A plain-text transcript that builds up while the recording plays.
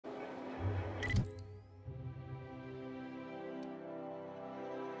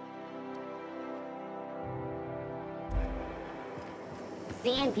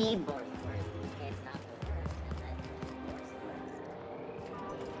CNP board.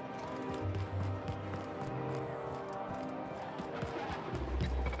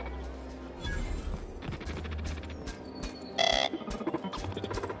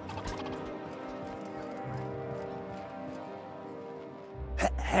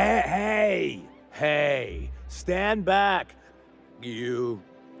 Hey, stand back, you.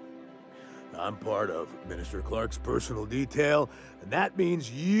 I'm part of Minister Clark's personal detail, and that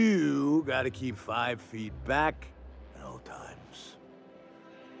means you gotta keep 5 feet back at all times.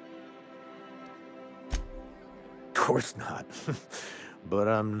 Of course not. But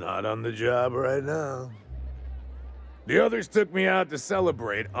I'm not on the job right now. The others took me out to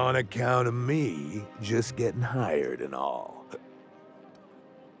celebrate on account of me just getting hired and all.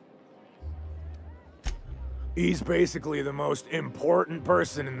 He's basically the most important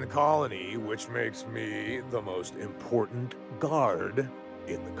person in the colony, which makes me the most important guard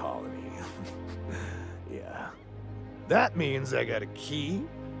in the colony. Yeah. That means I got a key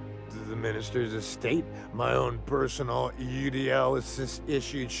to the minister's estate, my own personal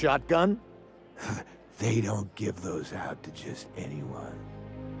UDL-issued shotgun. They don't give those out to just anyone.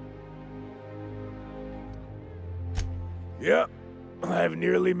 Yep, I've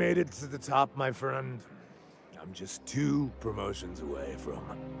nearly made it to the top, my friend. I'm just 2 promotions away from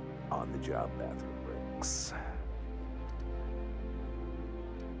on-the-job bathroom breaks.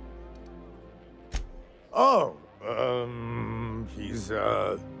 Oh, he's,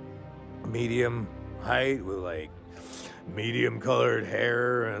 medium height with, like, medium-colored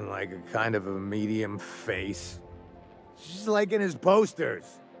hair and, like, a kind of a medium face. Just like in his posters.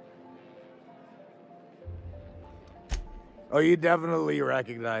 Oh, you definitely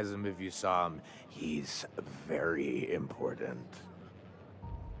recognize him if you saw him. He's very important.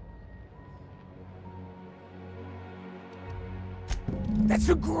 That's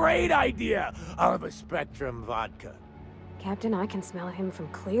a great idea! I'll have a Spectrum vodka. Captain, I can smell him from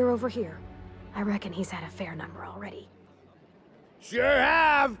clear over here. I reckon he's had a fair number already. Sure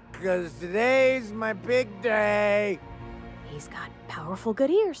have, 'cause today's my big day. He's got powerful good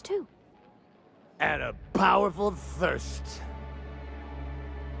ears, too. And a powerful thirst.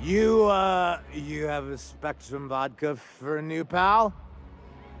 You have a Spectrum vodka for a new pal?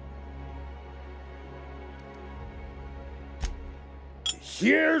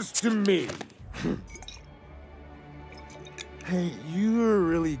 Here's to me. Hey, you were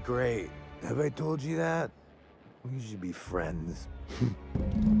really great. Have I told you that? We should be friends.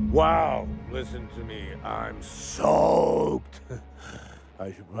 Wow, listen to me. I'm soaked.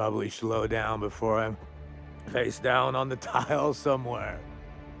 I should probably slow down before I'm face down on the tile somewhere.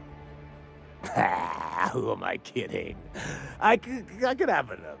 Who am I kidding? I could have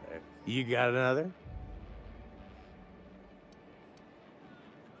another. You got another?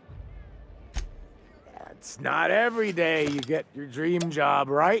 It's not every day you get your dream job,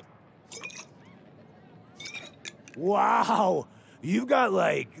 right? Wow, you've got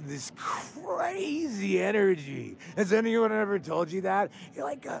like this crazy energy. Has anyone ever told you that? You're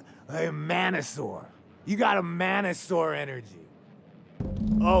like a manosaur. You got a manosaur energy.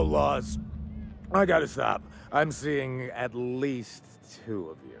 Oh, Laws. I gotta stop. I'm seeing at least 2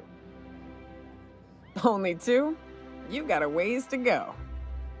 of you. Only 2? You've got a ways to go.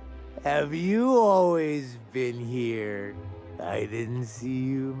 Have you always been here? I didn't see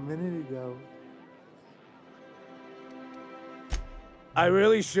you a minute ago. I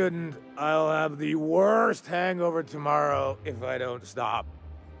really shouldn't. I'll have the worst hangover tomorrow if I don't stop.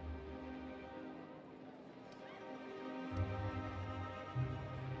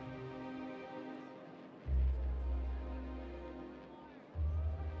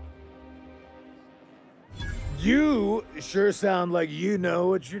 You sure sound like you know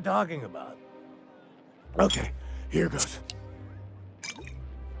what you're talking about. Okay, here goes.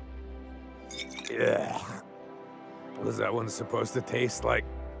 Yeah. Was that one supposed to taste like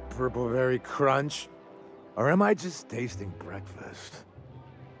Purple Berry Crunch? Or am I just tasting breakfast?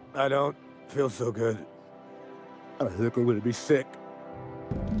 I don't feel so good. I think I'm gonna be sick.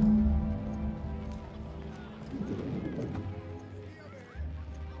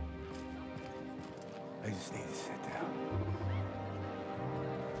 I just need to sit down.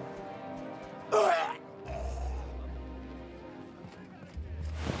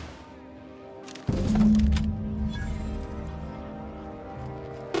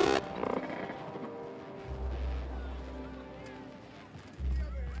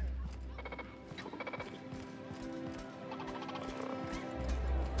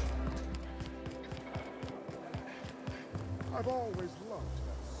 I've always loved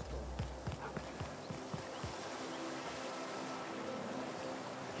that story.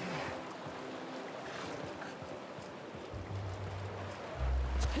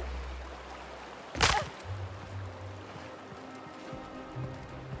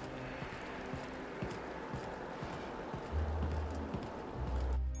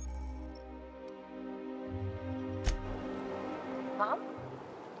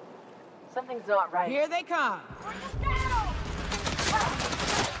 Something's not right. Here they come.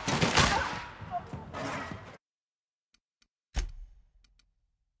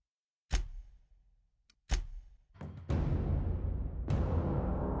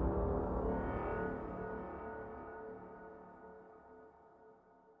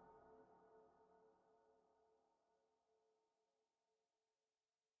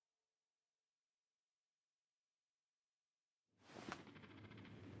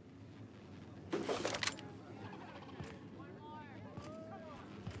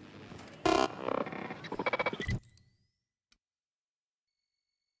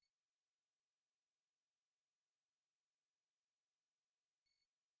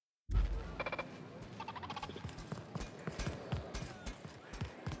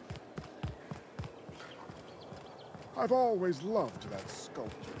 I've always loved that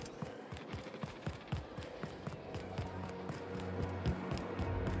sculpture.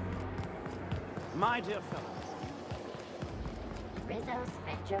 My dear fellow. Rizzo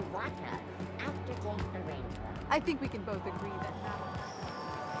Spectre Water. Aftertaste the rainbow. I think we can both agree that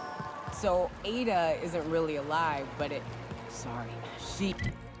now. So Ada isn't really alive, but she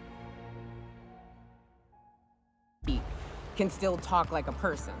can still talk like a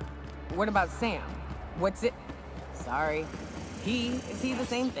person. What about Sam? What's it? Sorry. Is he the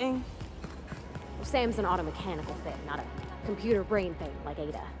same thing? Sam's an automechanical thing, not a computer brain thing like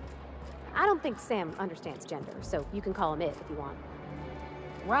Ada. I don't think Sam understands gender, so you can call him it if you want.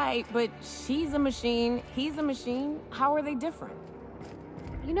 Right, but she's a machine, he's a machine. How are they different?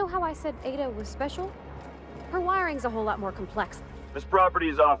 You know how I said Ada was special? Her wiring's a whole lot more complex. This property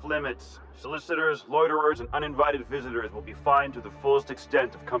is off limits. Solicitors, loiterers, and uninvited visitors will be fined to the fullest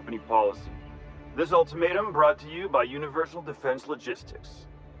extent of company policy. This ultimatum brought to you by Universal Defense Logistics.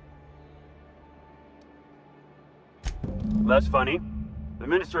 That's funny. The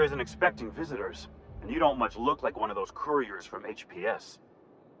minister isn't expecting visitors, and you don't much look like one of those couriers from HPS.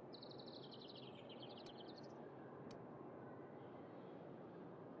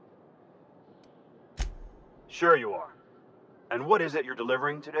 Sure you are. And what is it you're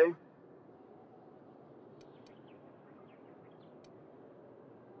delivering today?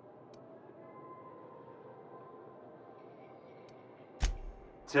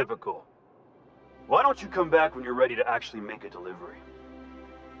 Typical. Why don't you come back when you're ready to actually make a delivery?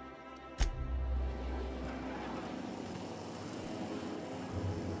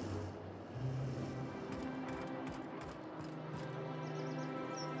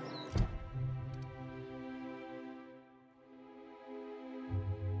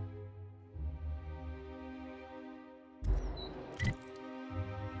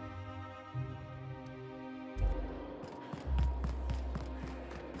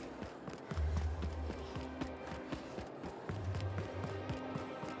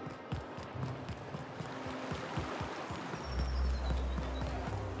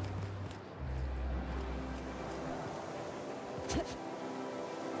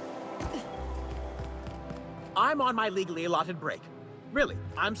 I'm on my legally allotted break. Really,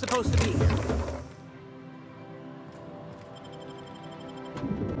 I'm supposed to be here.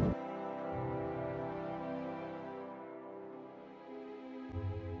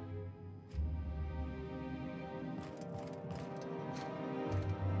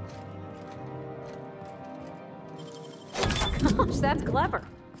 Gosh, that's clever.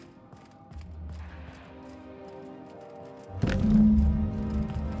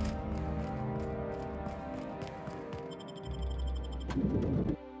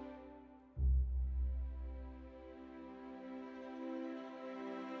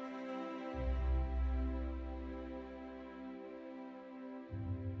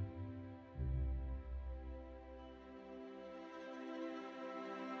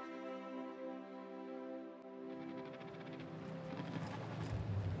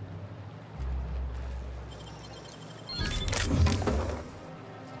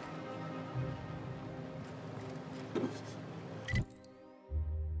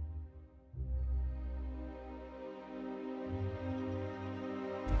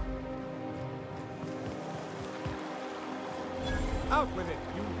 Out with it,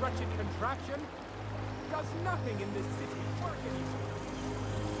 you wretched contraption! Does nothing in this city work anymore?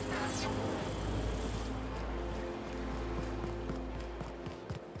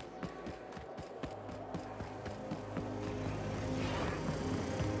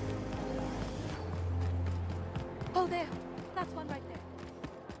 Oh, there. That's one right there.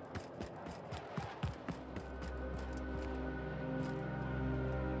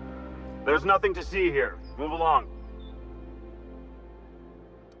 There's nothing to see here. Move along.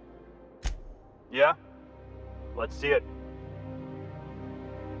 Yeah? Let's see it.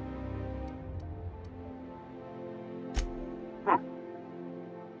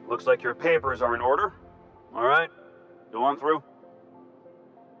 Looks like your papers are in order. All right, go on through.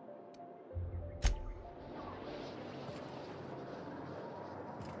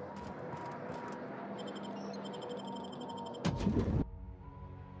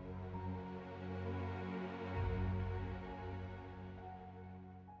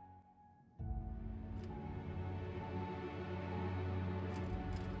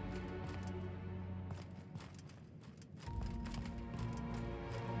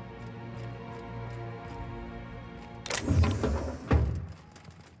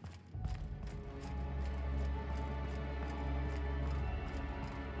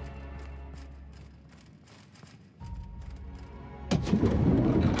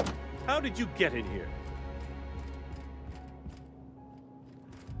 How did you get in here?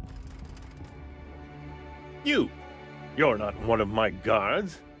 You're not one of my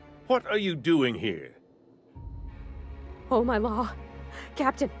guards. What are you doing here? Oh, my law.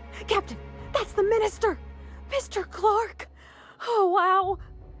 Captain, that's the minister! Mr. Clark! Oh, wow!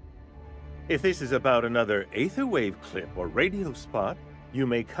 If this is about another Aetherwave clip or radio spot, you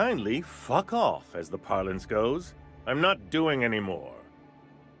may kindly fuck off, as the parlance goes. I'm not doing any more.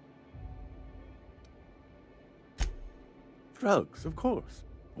 Drugs, of course.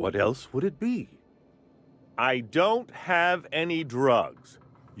 What else would it be? I don't have any drugs.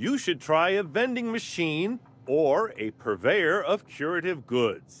 You should try a vending machine or a purveyor of curative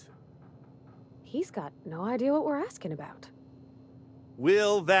goods. He's got no idea what we're asking about.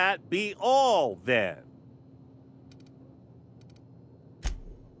 Will that be all, then?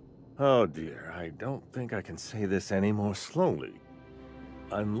 Oh dear, I don't think I can say this any more slowly.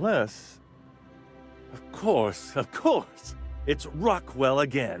 Unless... Of course! It's Rockwell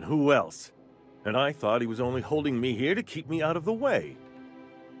again, who else? And I thought he was only holding me here to keep me out of the way.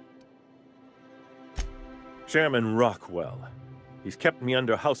 Chairman Rockwell. He's kept me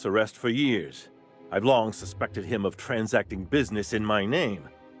under house arrest for years. I've long suspected him of transacting business in my name,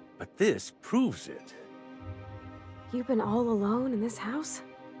 but this proves it. You've been all alone in this house?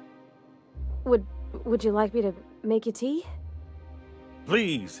 Would you like me to make you tea?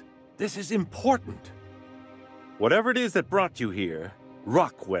 Please, this is important. Whatever it is that brought you here,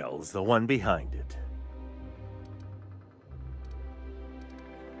 Rockwell's the one behind it.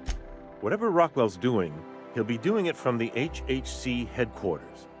 Whatever Rockwell's doing, he'll be doing it from the HHC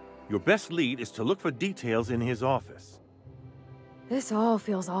headquarters. Your best lead is to look for details in his office. This all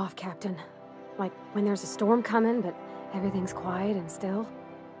feels off, Captain. Like when there's a storm coming, but everything's quiet and still.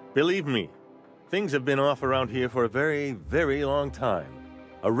 Believe me, things have been off around here for a very, very long time.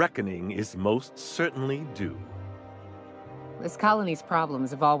 A reckoning is most certainly due. This colony's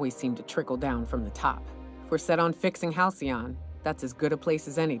problems have always seemed to trickle down from the top. If we're set on fixing Halcyon, that's as good a place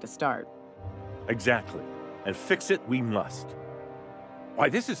as any to start. Exactly. And fix it we must. Why,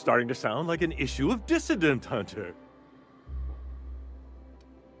 this is starting to sound like an issue of Dissident Hunter.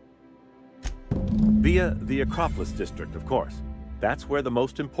 Via the Acropolis District, of course. That's where the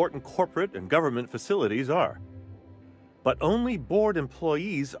most important corporate and government facilities are. But only board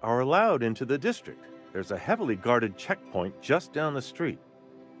employees are allowed into the district. There's a heavily guarded checkpoint just down the street.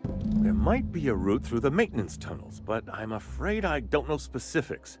 There might be a route through the maintenance tunnels, but I'm afraid I don't know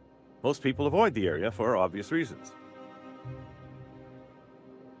specifics. Most people avoid the area for obvious reasons.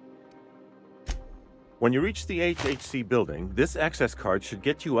 When you reach the HHC building, this access card should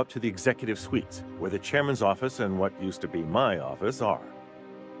get you up to the executive suites, where the chairman's office and what used to be my office are.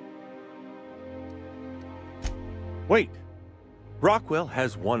 Wait! Rockwell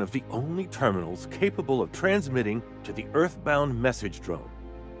has one of the only terminals capable of transmitting to the Earthbound message drone.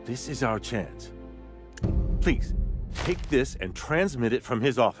 This is our chance. Please, take this and transmit it from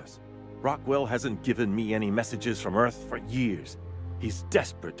his office. Rockwell hasn't given me any messages from Earth for years. He's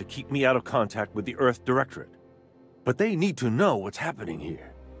desperate to keep me out of contact with the Earth Directorate. But they need to know what's happening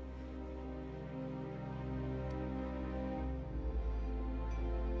here.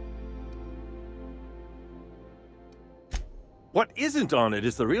 What isn't on it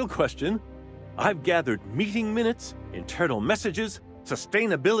is the real question. I've gathered meeting minutes, internal messages,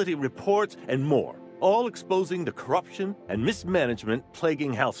 sustainability reports, and more, all exposing the corruption and mismanagement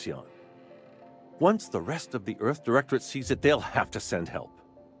plaguing Halcyon. Once the rest of the Earth Directorate sees it, they'll have to send help.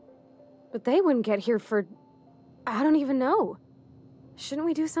 But they wouldn't get here for... I don't even know. Shouldn't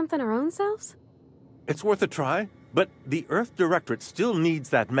we do something our own selves? It's worth a try, but the Earth Directorate still needs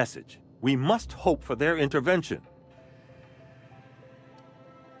that message. We must hope for their intervention.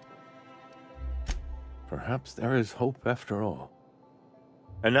 Perhaps there is hope after all.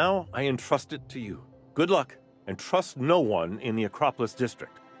 And now I entrust it to you. Good luck, and trust no one in the Acropolis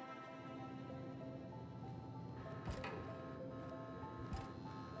District.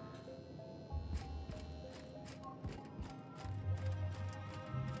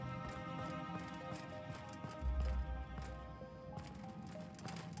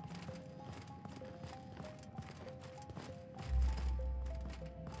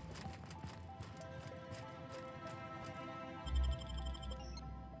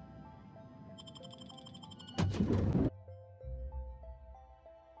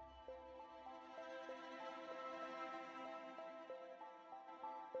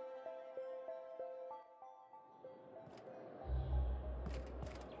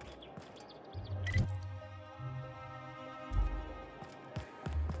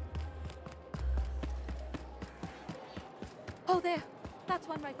 Oh, there. That's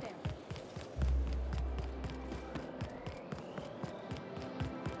one right there.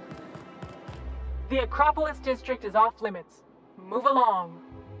 The Acropolis district is off limits. Move along.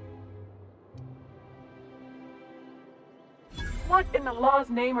 What in the law's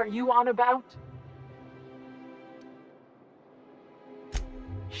name are you on about?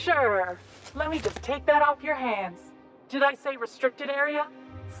 Sure. Let me just take that off your hands. Did I say restricted area?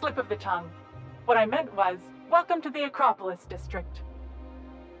 Slip of the tongue. What I meant was, welcome to the Acropolis district.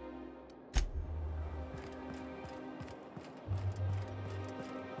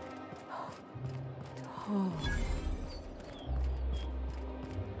 Oh.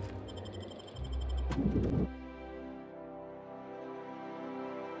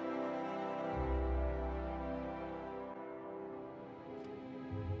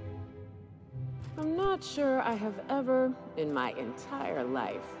 I'm not sure I have ever, in my entire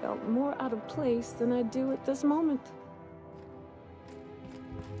life, felt more out of place than I do at this moment.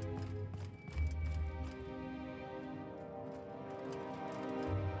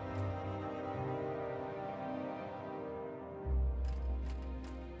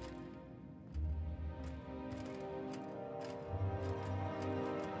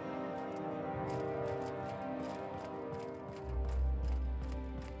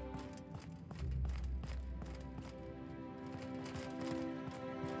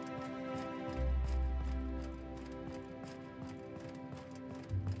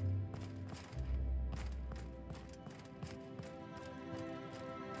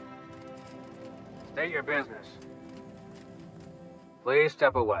 State your business. Please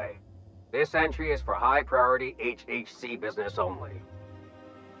step away. This entry is for high-priority HHC business only.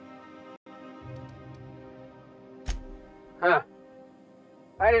 Huh.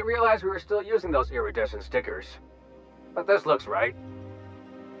 I didn't realize we were still using those iridescent stickers. But this looks right.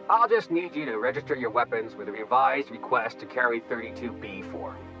 I'll just need you to register your weapons with a revised request to carry 32B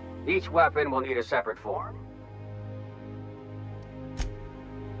form. Each weapon will need a separate form.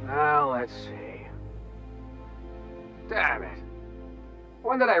 Now, let's see. Damn it.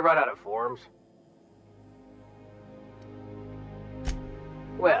 When did I run out of forms?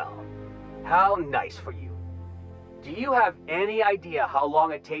 Well, how nice for you. Do you have any idea how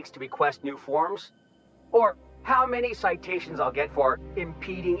long it takes to request new forms? Or how many citations I'll get for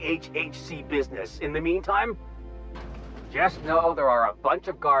impeding HHC business in the meantime? Just know there are a bunch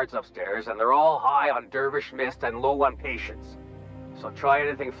of guards upstairs and they're all high on dervish mist and low on patience. So try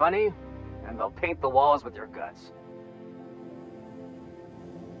anything funny, and they'll paint the walls with your guts.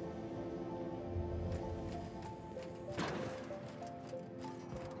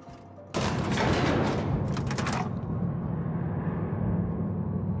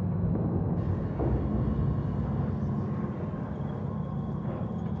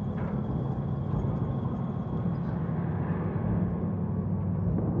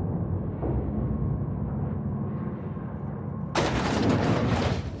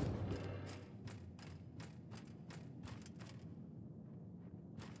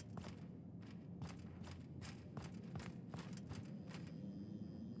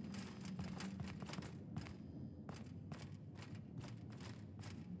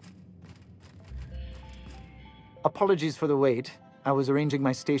 Apologies for the wait. I was arranging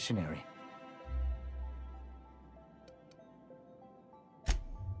my stationery.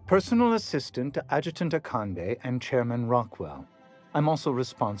 Personal assistant to Adjutant Akande and Chairman Rockwell. I'm also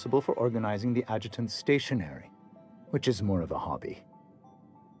responsible for organizing the adjutant's stationery, which is more of a hobby.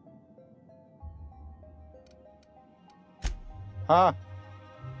 Ah.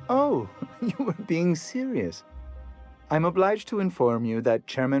 Oh, you were being serious. I'm obliged to inform you that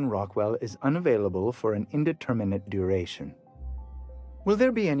Chairman Rockwell is unavailable for an indeterminate duration. Will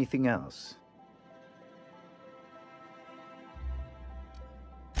there be anything else?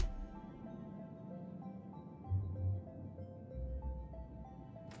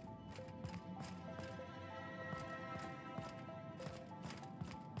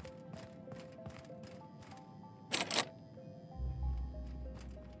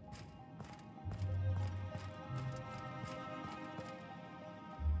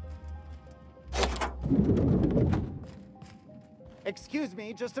 Excuse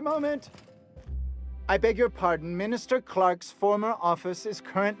me, just a moment. I beg your pardon, Minister Clark's former office is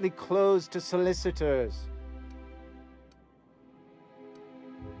currently closed to solicitors.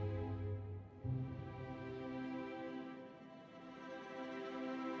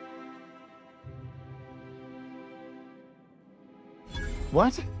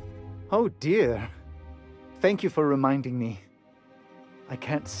 What? Oh dear. Thank you for reminding me. I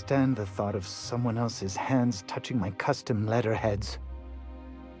can't stand the thought of someone else's hands touching my custom letterheads.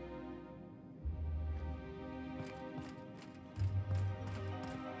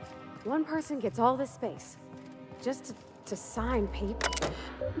 One person gets all this space. Just to sign paper.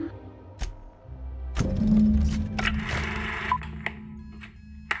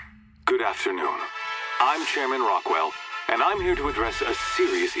 Good afternoon. I'm Chairman Rockwell, and I'm here to address a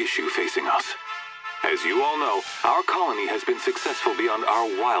serious issue facing us. As you all know, our colony has been successful beyond our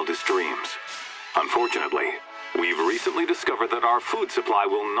wildest dreams. Unfortunately, we've recently discovered that our food supply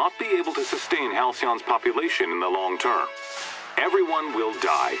will not be able to sustain Halcyon's population in the long term. Everyone will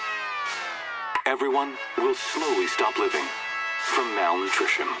die. Everyone will slowly stop living from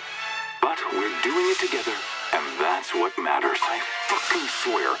malnutrition. But we're doing it together, and that's what matters. I fucking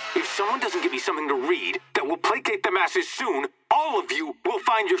swear, if someone doesn't give me something to read that will placate the masses soon, all of you will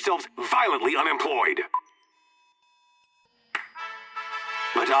find yourselves violently unemployed.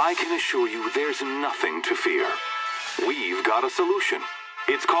 But I can assure you there's nothing to fear. We've got a solution.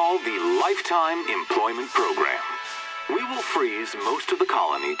 It's called the Lifetime Employment Program. We will freeze most of the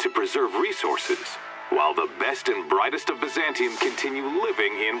colony to preserve resources, while the best and brightest of Byzantium continue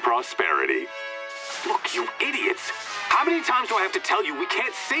living in prosperity. Look, you idiots! How many times do I have to tell you we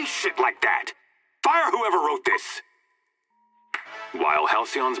can't say shit like that? Fire whoever wrote this! While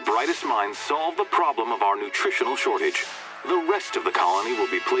Halcyon's brightest minds solve the problem of our nutritional shortage, the rest of the colony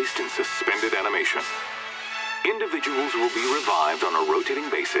will be placed in suspended animation. Individuals will be revived on a rotating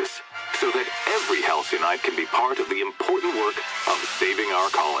basis, so that every Halcyonite can be part of the important work of saving our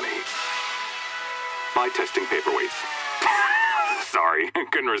colony. By testing paperweights. Sorry,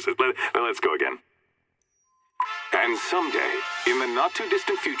 couldn't resist. Let's go again. And someday, in the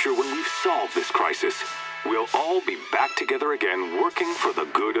not-too-distant future when we've solved this crisis, we'll all be back together again working for the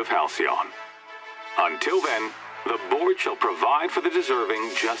good of Halcyon. Until then, the board shall provide for the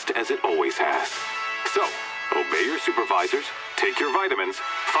deserving just as it always has. So, obey your supervisors, take your vitamins,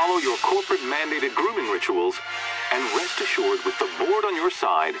 follow your corporate-mandated grooming rituals, and rest assured with the board on your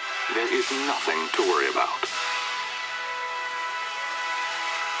side, there is nothing to worry about.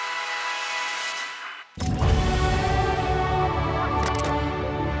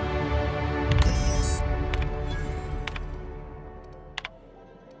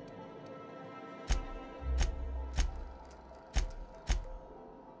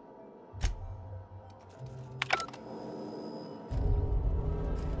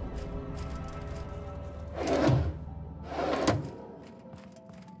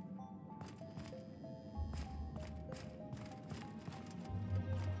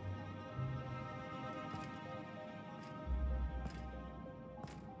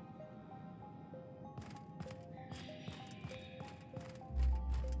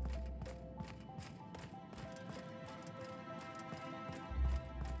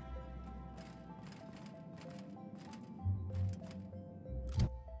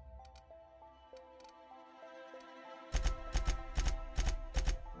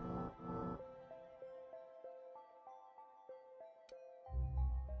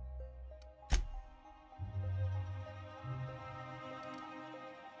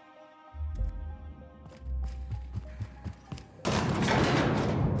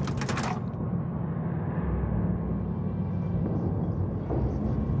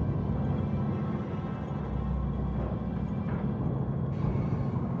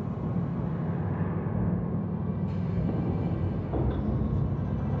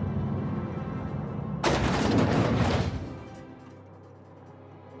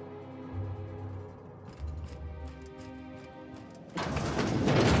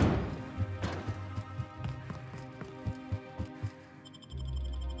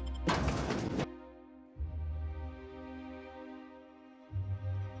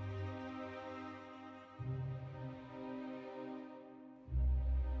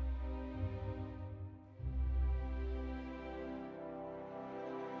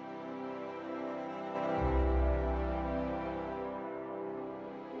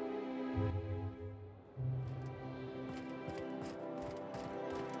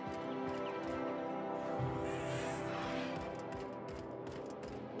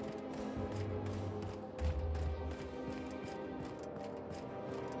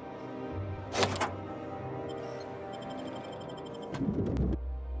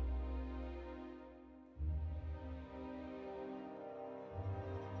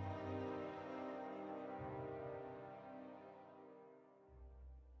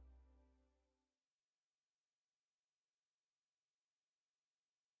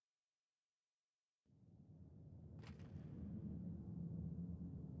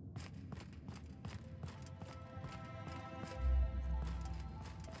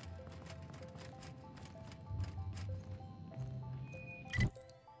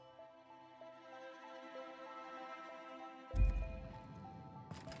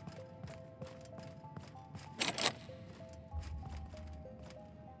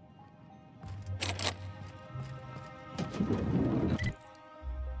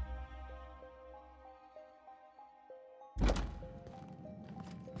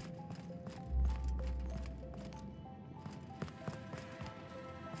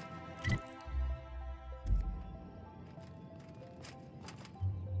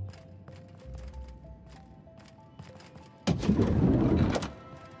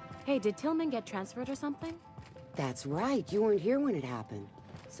 Hey, did Tillman get transferred or something? That's right. You weren't here when it happened.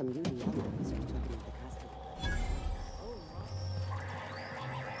 Some UDL officers took him into custody.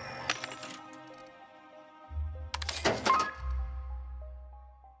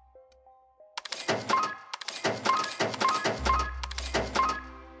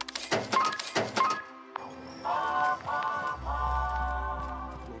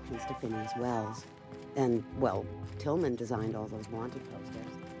 Connections to Phineas Wells. And, well, Tillman designed all those wanted posters.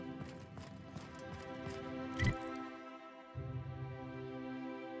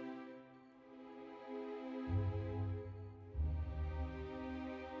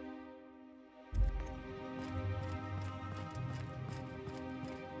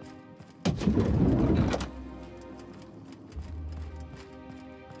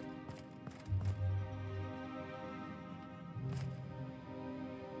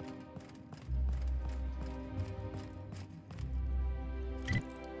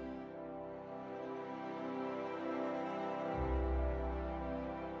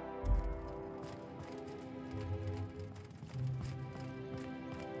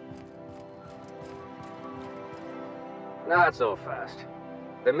 Not so fast.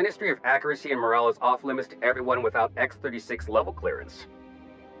 The Ministry of Accuracy and Morale is off limits to everyone without X-36 level clearance.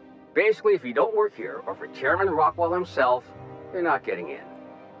 Basically, if you don't work here, or for Chairman Rockwell himself, you're not getting in.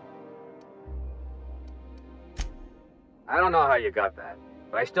 I don't know how you got that,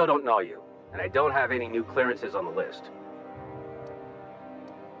 but I still don't know you, and I don't have any new clearances on the list.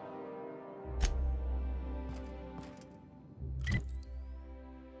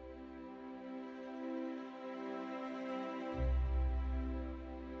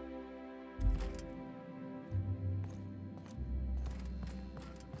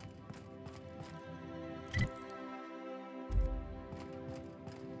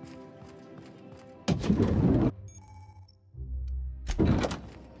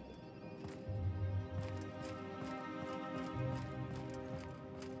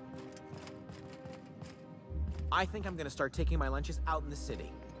 I think I'm gonna start taking my lunches out in the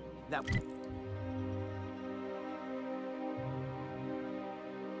city. That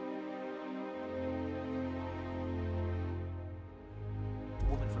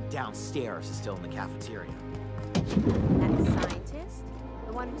woman from downstairs is still in the cafeteria. That scientist?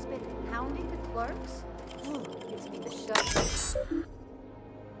 The one who's been hounding the clerks? Gives me the shivers.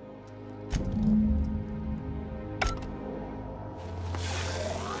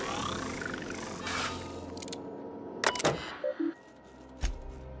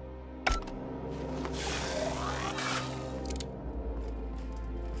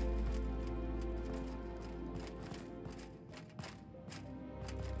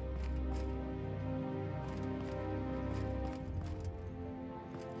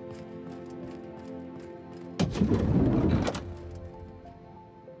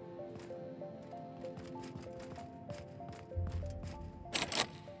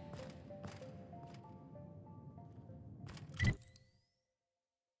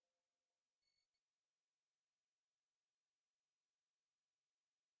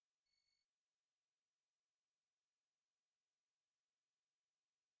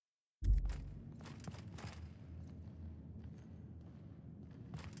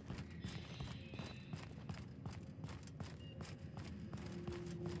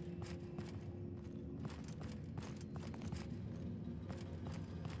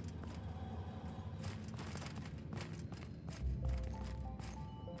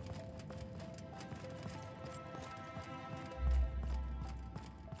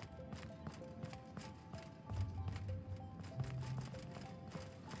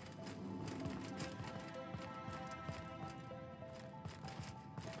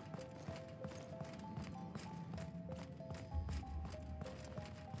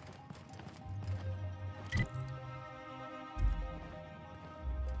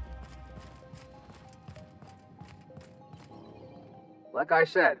 Like I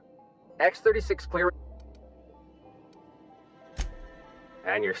said, X-36 clearance.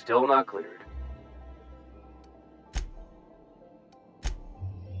 And you're still not cleared.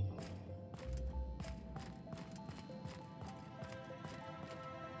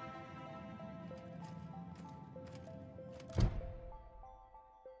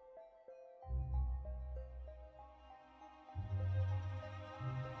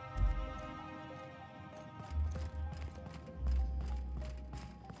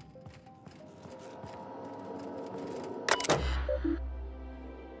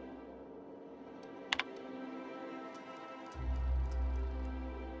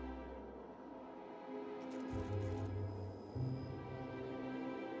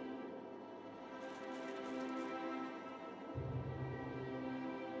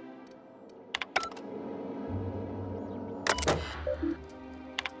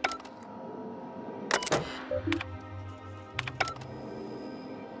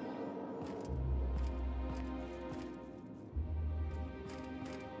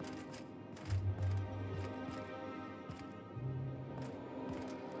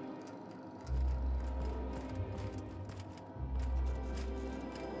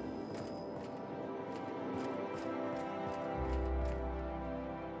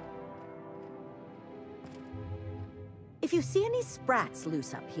 If you see any sprats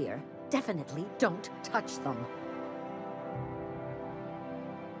loose up here, definitely don't touch them.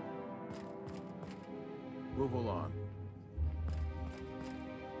 Move along.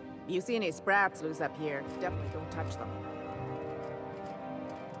 You see any sprats loose up here, definitely don't touch them.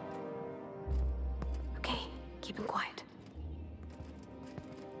 Okay, keep him quiet.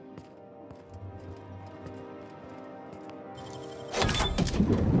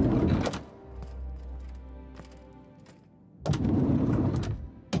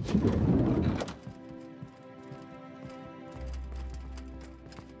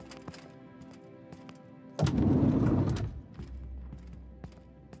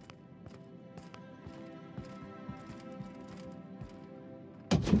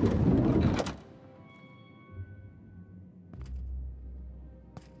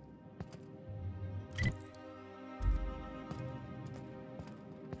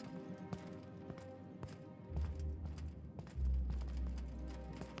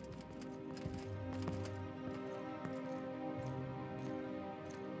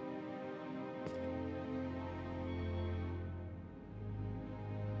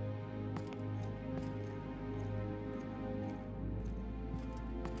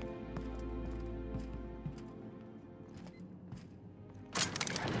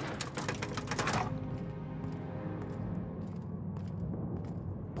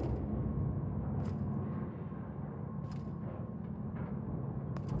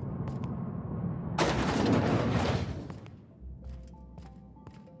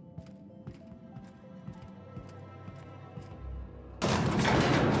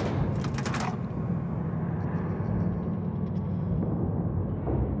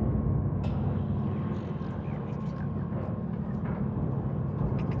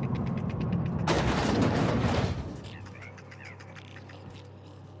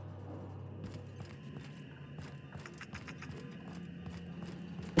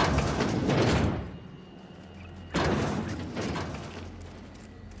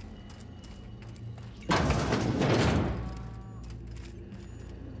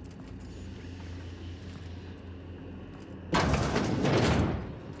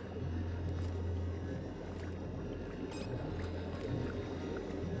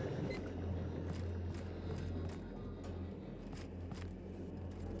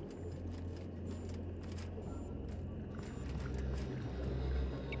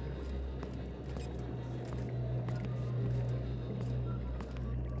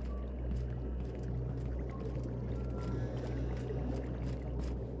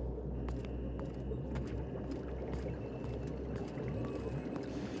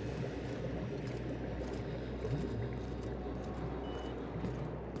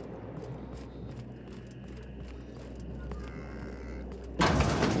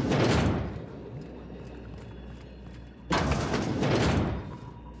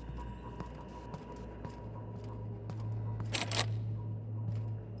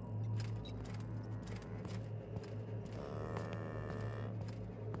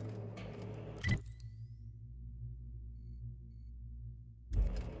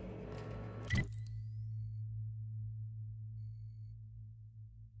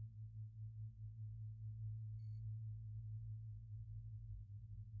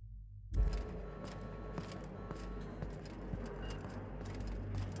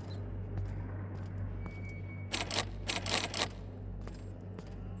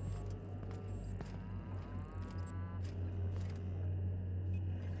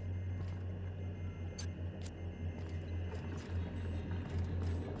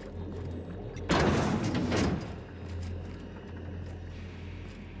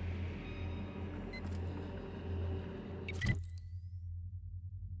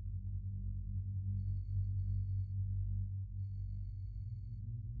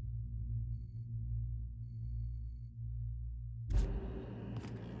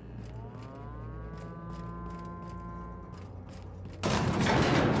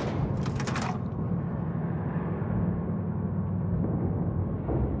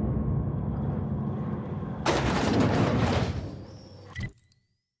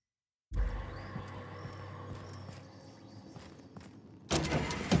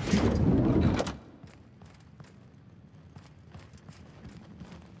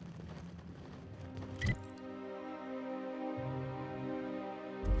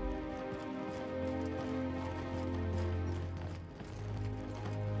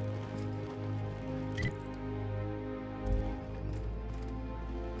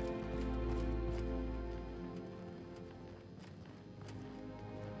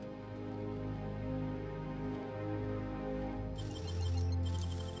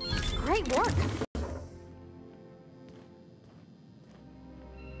 Great work.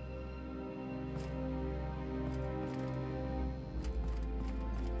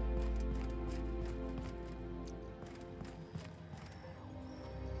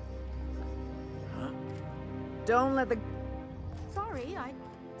 Don't let the...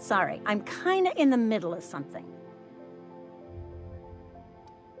 Sorry, I'm kinda in the middle of something.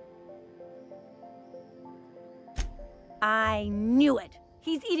 I knew it!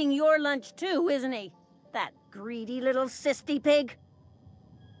 He's eating your lunch too, isn't he? That greedy little cysty pig.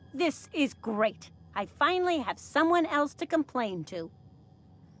 This is great. I finally have someone else to complain to.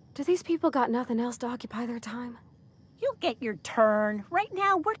 Do these people got nothing else to occupy their time? You'll get your turn. Right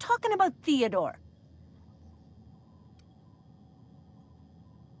now, we're talking about Theodore.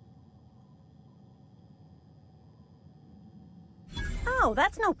 Oh,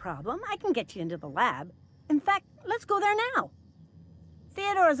 that's no problem. I can get you into the lab. In fact, let's go there now.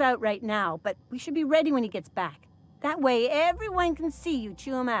 Theodore's out right now, but we should be ready when he gets back. That way, everyone can see you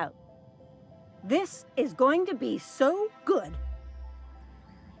chew him out. This is going to be so good.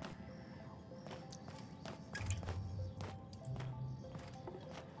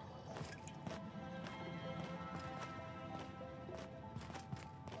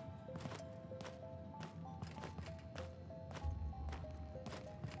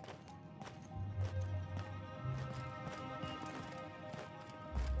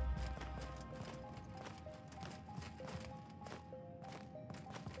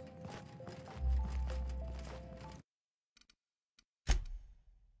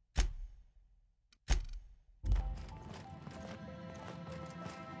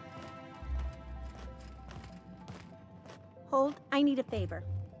 Hold, I need a favor.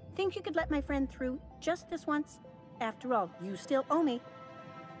 Think you could let my friend through just this once? After all, you still owe me.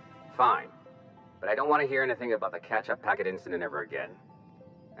 Fine. But I don't want to hear anything about the catch-up packet incident ever again.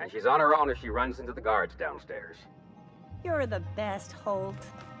 And she's on her own if she runs into the guards downstairs. You're the best, Holt.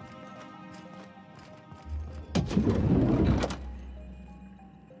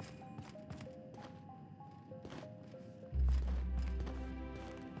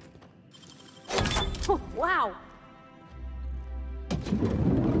 Wow!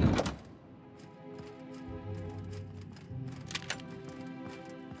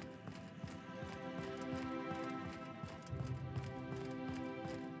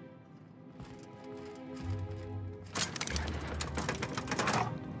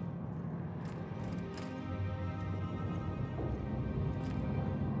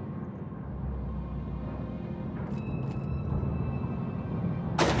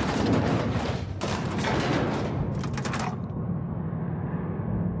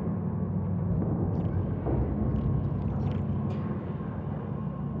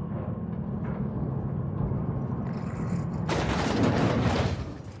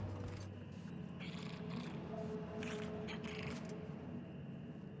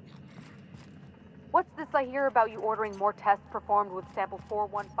 What's this I hear about you ordering more tests performed with sample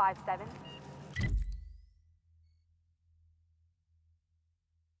 4157?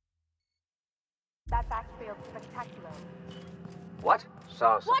 That batch failed spectacularly. What?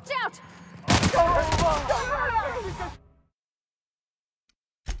 So... Watch out!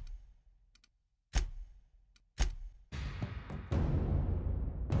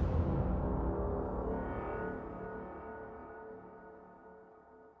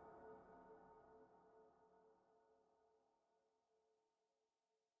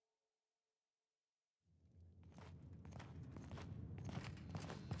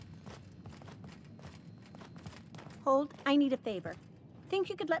 Hold, I need a favor. Think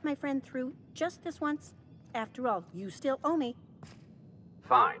you could let my friend through just this once? After all, you still owe me.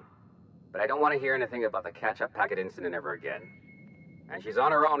 Fine. But I don't want to hear anything about the catch-up packet incident ever again. And she's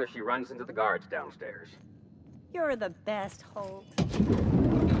on her own if she runs into the guards downstairs. You're the best, Holt.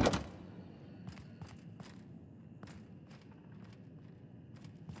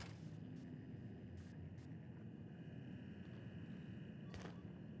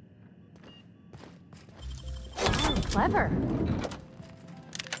 Clever.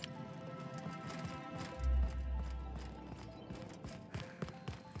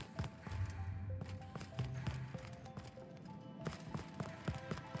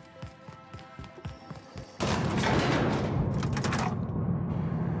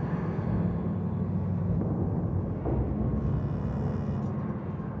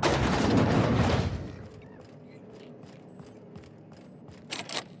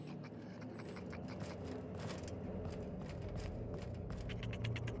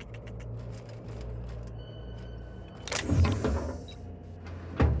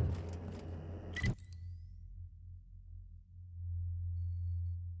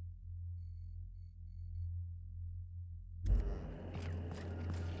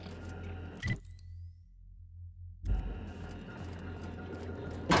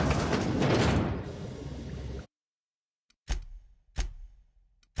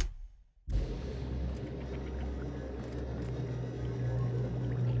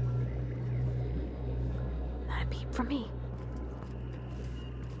 Peep for me.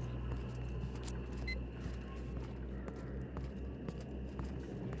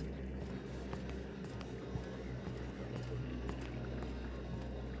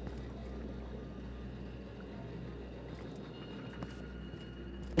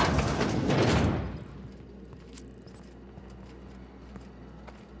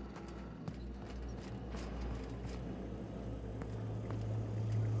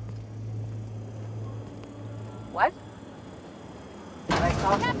 What? I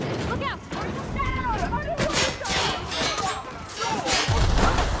saw Captain, look out!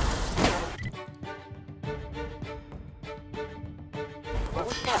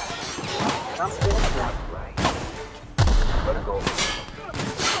 What's that? Something not right. Better go.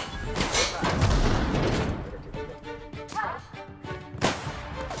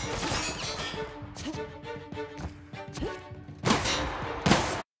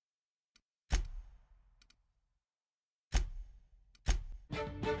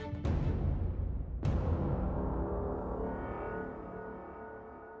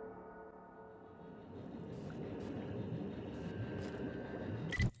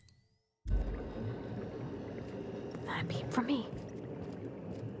 Peep for me.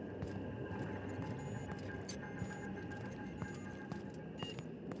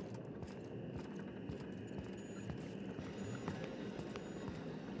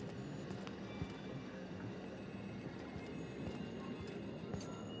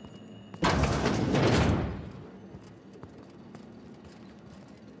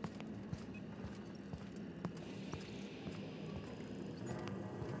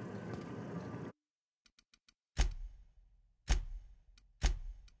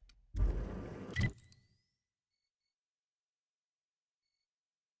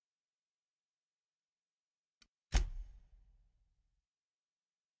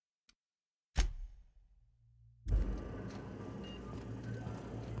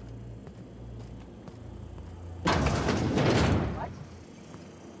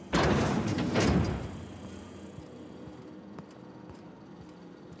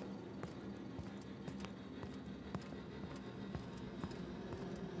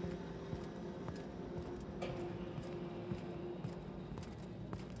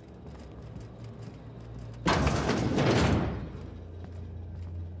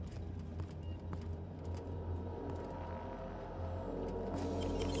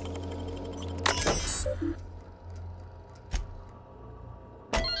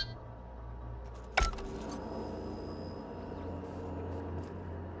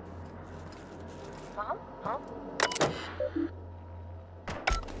 Mom? Huh?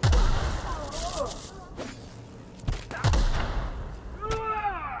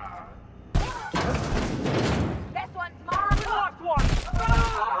 This one's Mom! Lost one!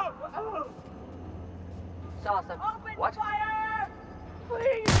 Saw some. Open What? fire!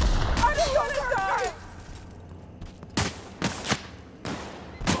 Please! I don't want to die!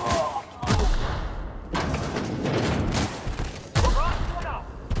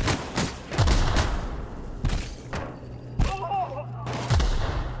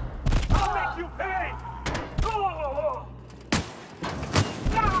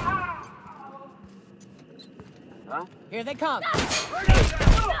 Here they come. That's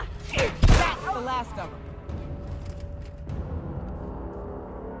the last of them.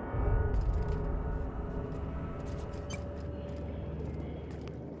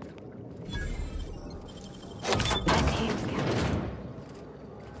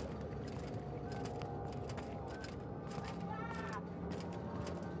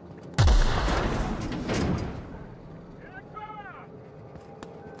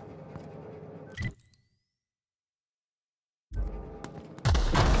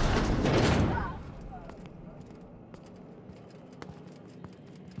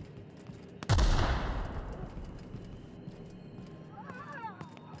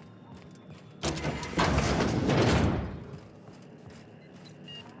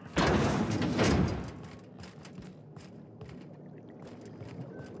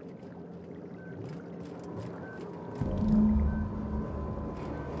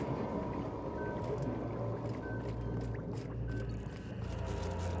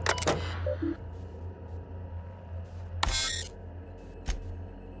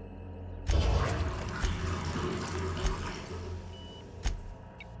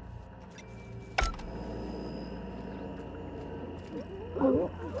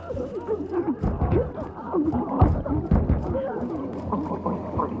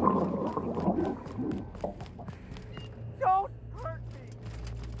 Don't hurt me!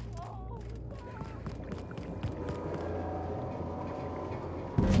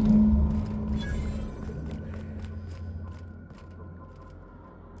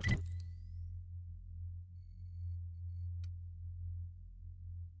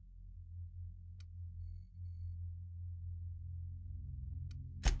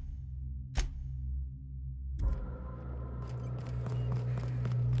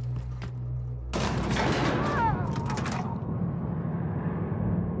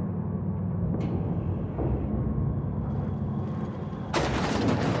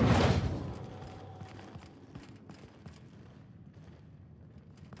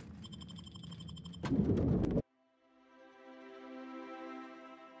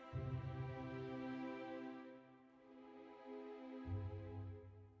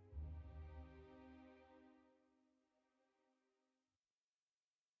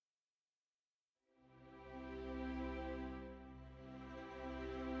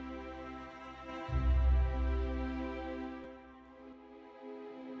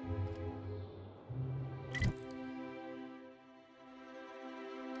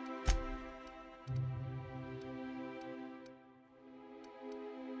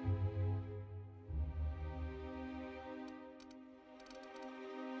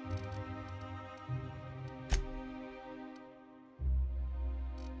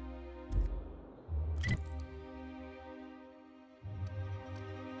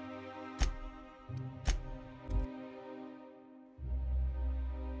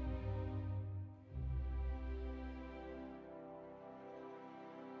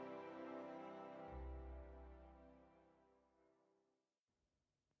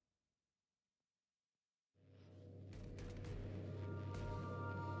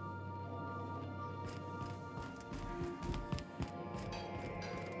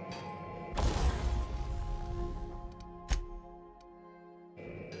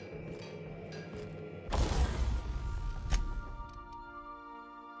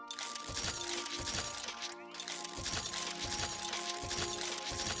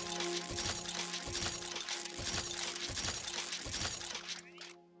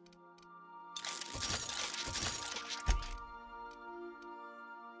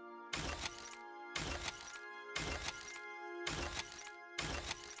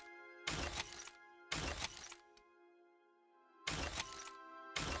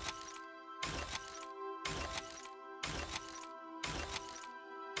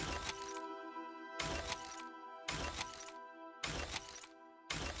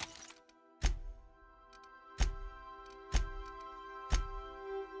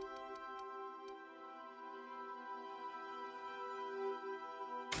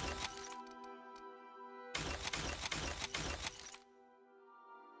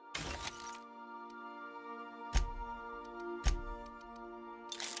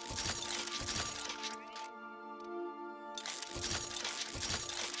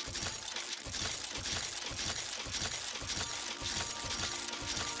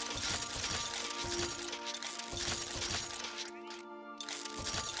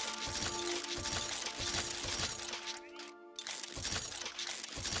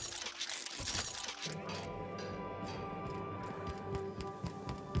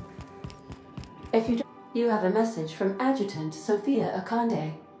 If you have a message from Adjutant Sophia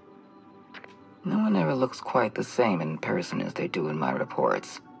Akande. No one ever looks quite the same in person as they do in my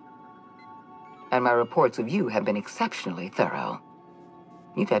reports. And my reports of you have been exceptionally thorough.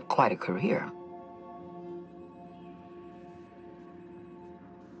 You've had quite a career.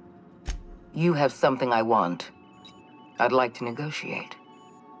 You have something I want. I'd like to negotiate.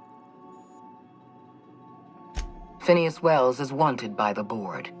 Phineas Wells is wanted by the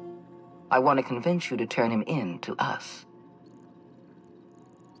board. I want to convince you to turn him in to us.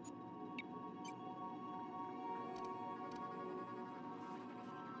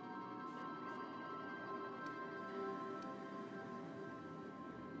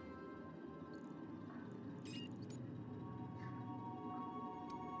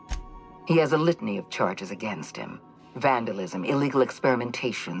 He has a litany of charges against him. Vandalism, illegal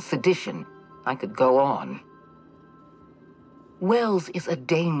experimentation, sedition. I could go on. Wells is a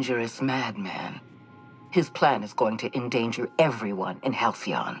dangerous madman. His plan is going to endanger everyone in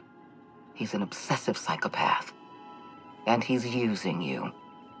Halcyon. He's an obsessive psychopath. And he's using you.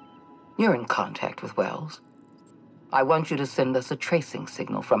 You're in contact with Wells. I want you to send us a tracing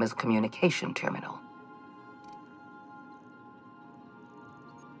signal from his communication terminal.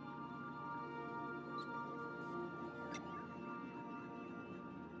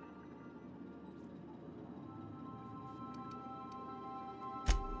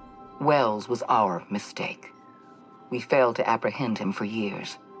 Wells was our mistake. We failed to apprehend him for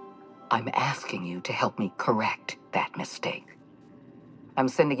years. I'm asking you to help me correct that mistake. I'm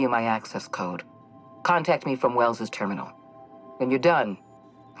sending you my access code. Contact me from Wells's terminal. When you're done,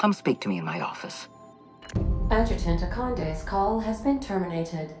 come speak to me in my office. Adjutant Akande's call has been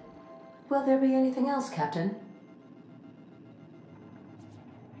terminated. Will there be anything else, Captain?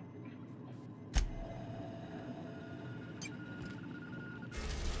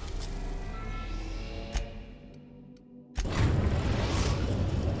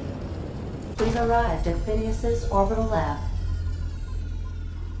 We've arrived at Phineas's orbital lab.